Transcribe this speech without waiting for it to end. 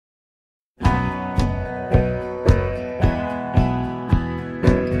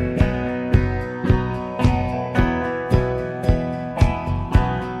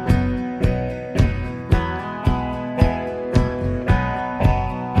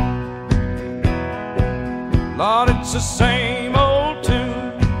Lord, it's the same old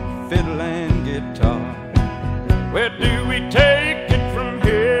tune, fiddle and guitar. Where do we take it from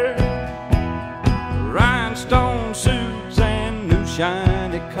here? Rhinestone suits and new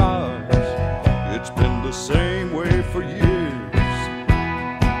shiny cars. It's been the same way for years.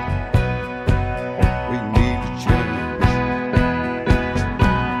 We need a change.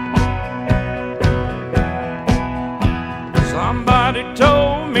 Somebody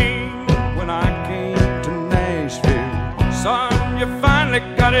told me when I came to Nashville, son, you finally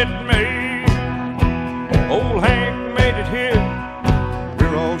got it made. Old Hank made it here.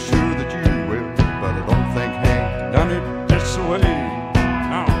 We're all sure that you will, but I don't think Hank done it this way.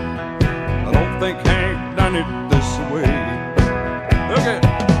 No, I don't think Hank done it this way. Look at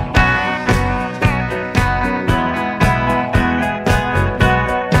it.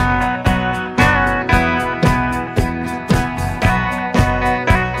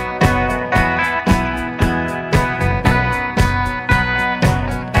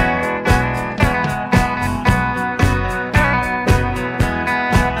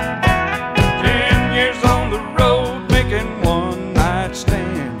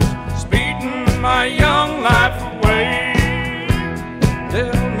 My young life away.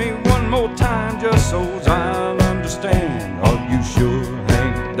 Tell me one more time just so I'll understand. Are you sure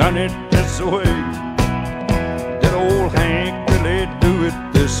Hank done it this way? Did old Hank really do it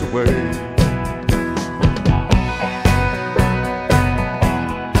this way?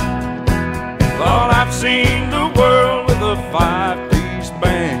 Thought I've seen the world with a five-piece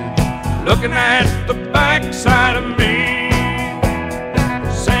band, looking at the backside of me,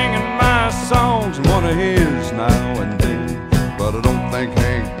 songs and one of his now and then. But I don't think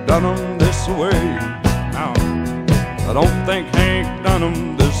Hank done them this way. No, I don't think Hank done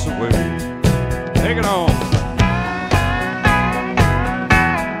them this way. Take it on.